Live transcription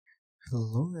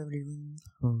Hello everyone,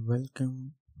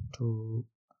 welcome to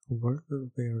a world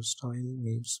where style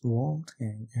meets warmth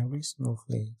and every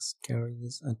snowflake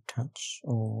carries a touch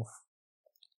of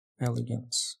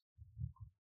elegance.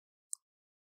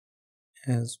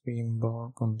 As we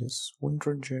embark on this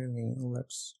winter journey,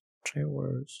 let's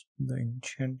traverse the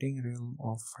enchanting realm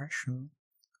of fashion,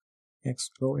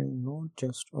 exploring not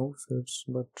just outfits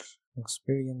but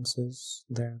experiences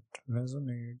that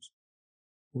resonate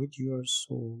with your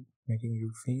soul, making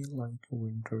you feel like a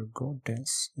winter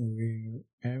goddess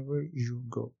wherever you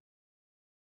go.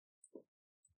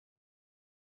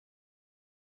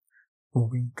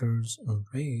 Winters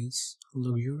embrace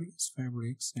luxurious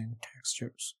fabrics and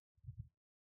textures.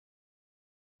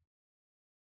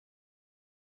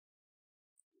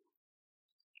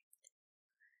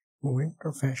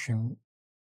 Winter fashion,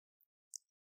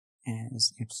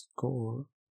 as its core,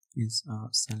 is a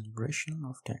celebration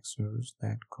of textures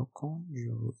that cocoon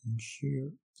you in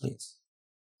sheer bliss.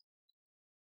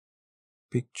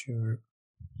 Picture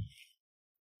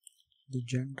the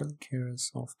gentle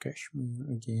caress of cashmere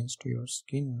against your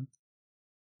skin,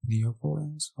 the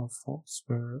opulence of fox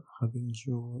fur hugging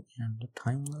you, and the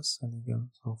timeless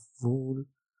elegance of wool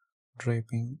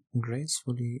draping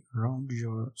gracefully around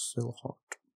your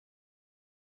silhouette.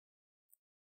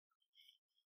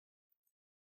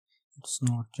 It's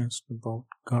not just about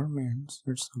garments,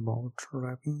 it's about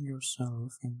wrapping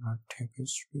yourself in a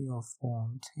tapestry of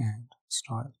warmth and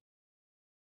style.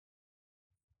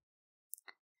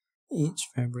 Each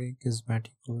fabric is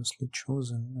meticulously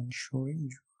chosen, ensuring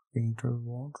your winter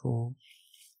wardrobe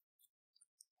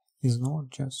is not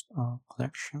just a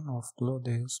collection of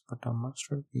clothes but a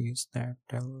masterpiece that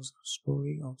tells a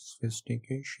story of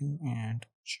sophistication and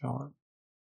charm.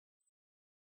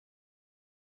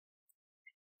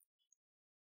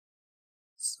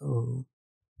 So,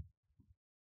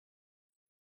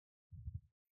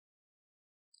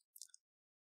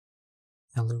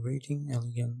 elevating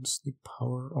elegance, the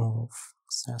power of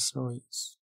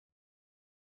accessories.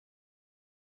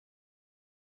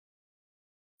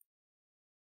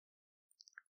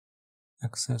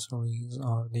 Accessories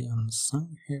are the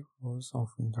unsung heroes of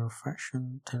winter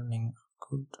fashion, turning a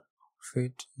good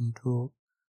outfit into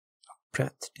a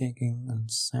breathtaking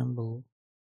ensemble.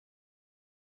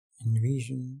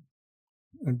 Envision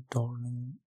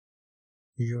adorning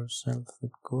yourself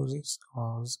with cozy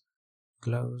scarves,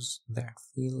 gloves that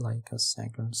feel like a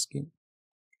second skin,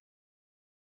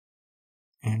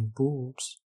 and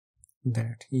boots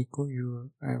that echo your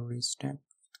every step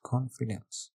with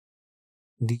confidence.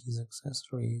 These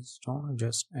accessories don't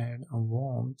just add a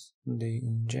warmth, they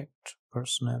inject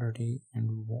personality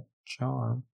and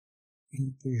charm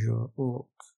into your look.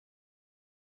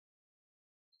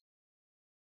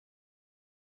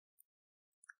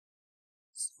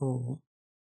 So,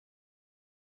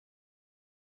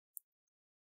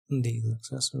 these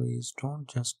accessories don't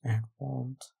just add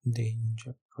warmth, they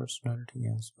inject personality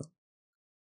as well.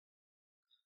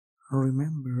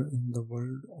 Remember, in the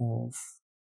world of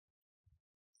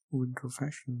winter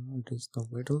fashion, it is the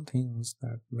little things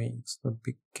that makes the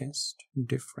biggest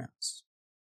difference.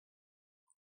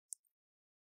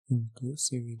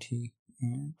 Inclusivity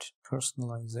and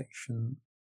personalization,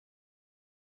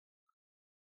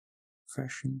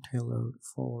 fashion tailored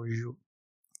for you.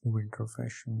 Winter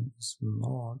fashion is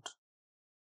not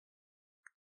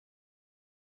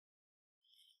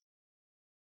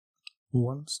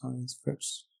one size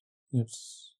fits.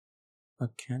 It's a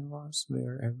canvas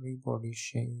where every body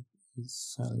shape is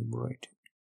celebrated.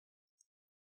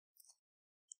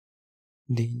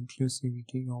 The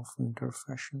inclusivity of winter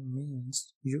fashion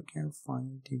means you can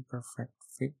find the perfect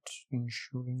fit,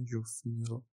 ensuring you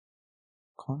feel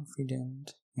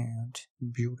confident and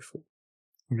beautiful,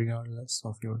 regardless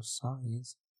of your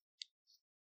size.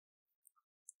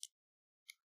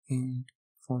 And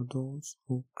for those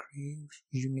who crave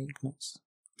uniqueness,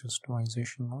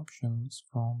 customization options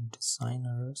from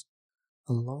designers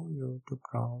allow you to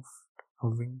craft a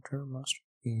winter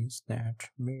masterpiece that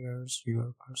mirrors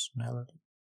your personality.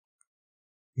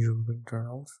 Your winter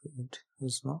outfit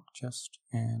is not just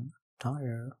an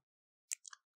attire,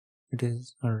 it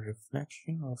is a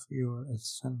reflection of your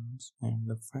essence, and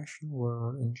the fashion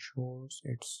world ensures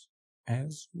it's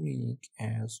as unique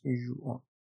as you are.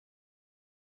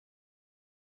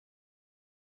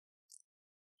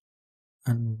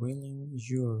 Unveiling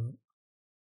your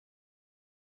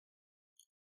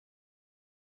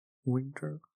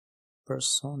winter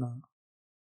persona.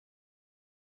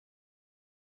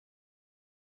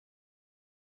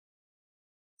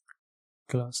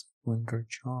 Classic winter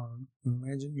charm.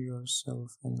 Imagine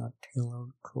yourself in a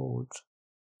tailored coat,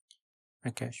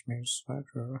 A cashmere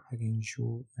sweater against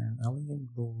you and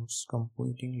elegant boots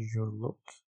completing your look.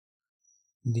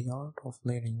 The art of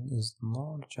layering is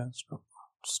not just about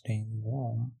staying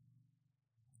warm,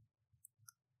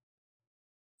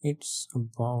 it's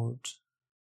about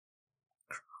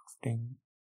crafting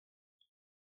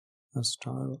a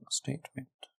style statement.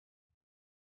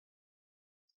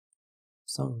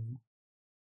 So,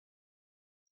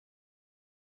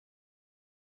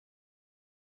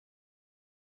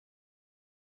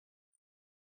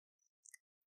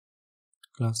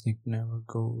 classic never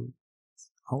goes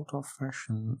out of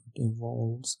fashion, it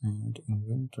evolves, and in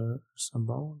winter it's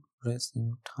about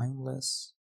dressing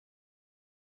timeless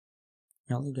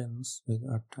elegance with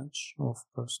a touch of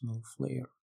personal flair.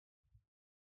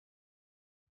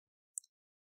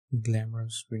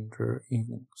 Glamorous winter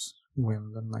evenings.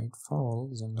 When the night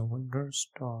falls and the winter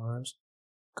stars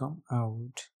come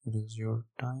out, it is your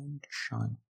time to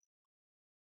shine.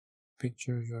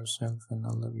 Picture yourself in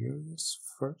a luxurious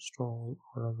fur stole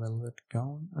or a velvet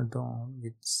gown adorned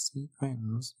with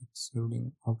sequins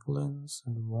exuding opulence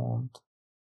and warmth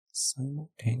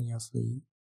simultaneously.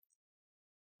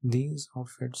 These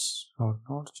outfits are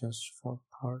not just for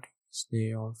parties,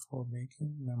 they are for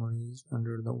making memories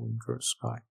under the winter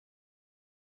sky.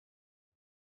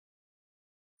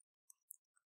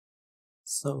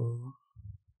 So,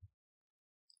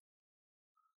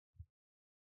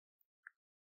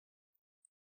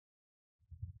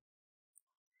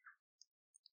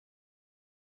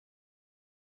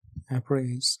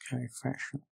 après sky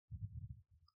fashion.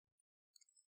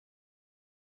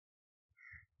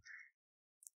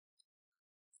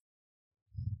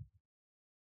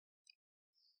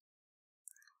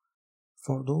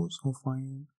 For those who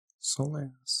find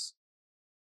solace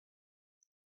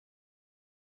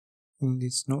in the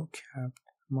snow-capped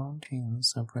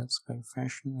mountains, après sky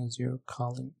fashion is your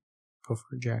calling.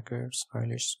 Puffer jackets,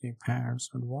 stylish ski pants,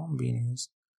 and warm beanies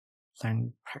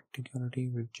blend practicality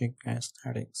with chic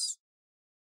aesthetics.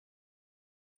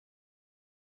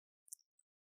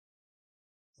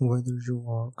 Whether you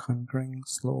are conquering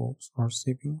slopes or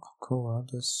sipping cocoa,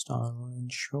 this style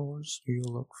ensures you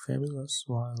look fabulous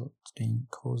while staying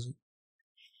cozy.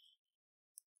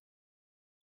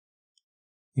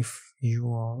 If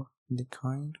you are the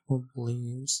kind who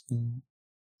believes in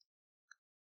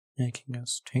making a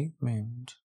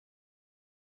statement,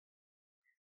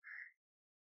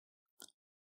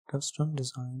 custom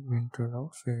designed winter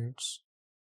outfits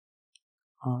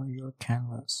are your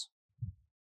canvas.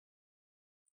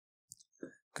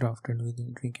 Crafted with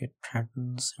intricate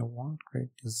patterns, avant-garde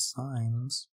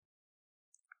designs,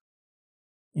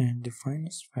 and the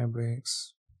finest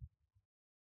fabrics,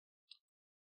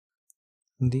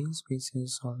 these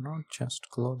pieces are not just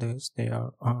clothes, they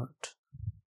are art.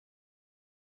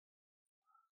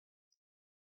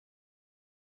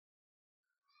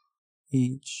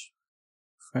 Each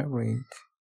fabric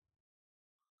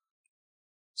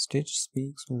stitch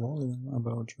speaks volume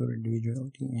about your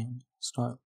individuality and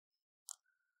style.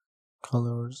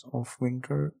 Colors of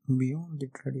winter beyond the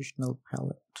traditional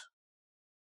palette.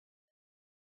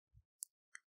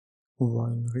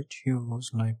 While rich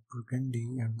hues like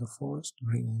burgundy and the forest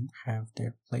green have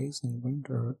their place in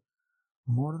winter,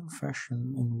 modern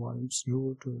fashion invites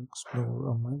you to explore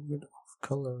a myriad of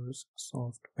colors.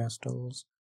 Soft pastels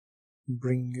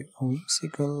bring a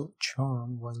whimsical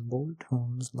charm, while bold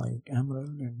tones like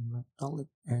emerald and metallic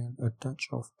add a touch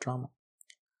of drama.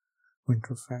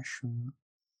 Winter fashion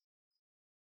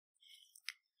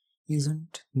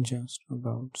isn't just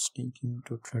about sticking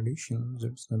to traditions,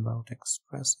 it's about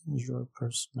expressing your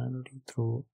personality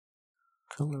through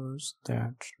colors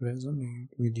that resonate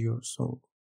with your soul.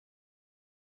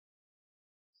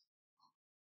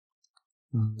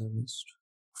 In the midst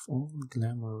of all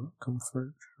glamour,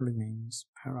 comfort remains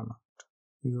paramount.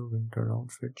 Your winter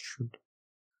outfit should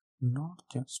not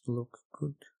just look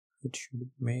good, it should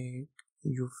make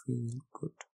you feel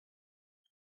good.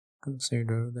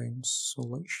 Consider the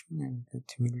insulation and the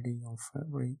humidity of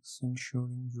fabrics,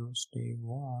 ensuring you stay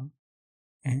warm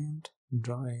and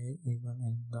dry even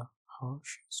in the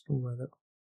harshest weather.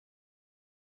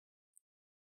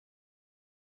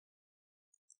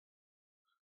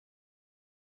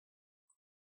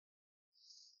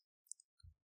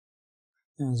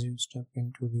 As you step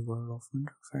into the world of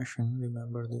winter fashion,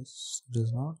 remember this: it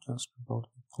is not just about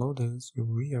the clothes you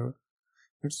wear,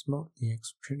 it's about the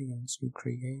experience you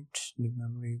create, the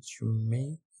memories you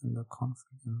make, and the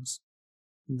confidence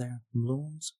that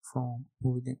blooms from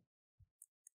within.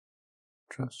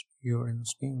 Trust your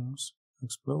instincts,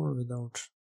 explore without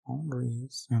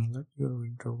boundaries, and let your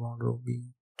winter wardrobe be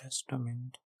a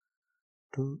testament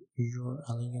to your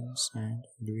elegance and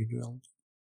individuality.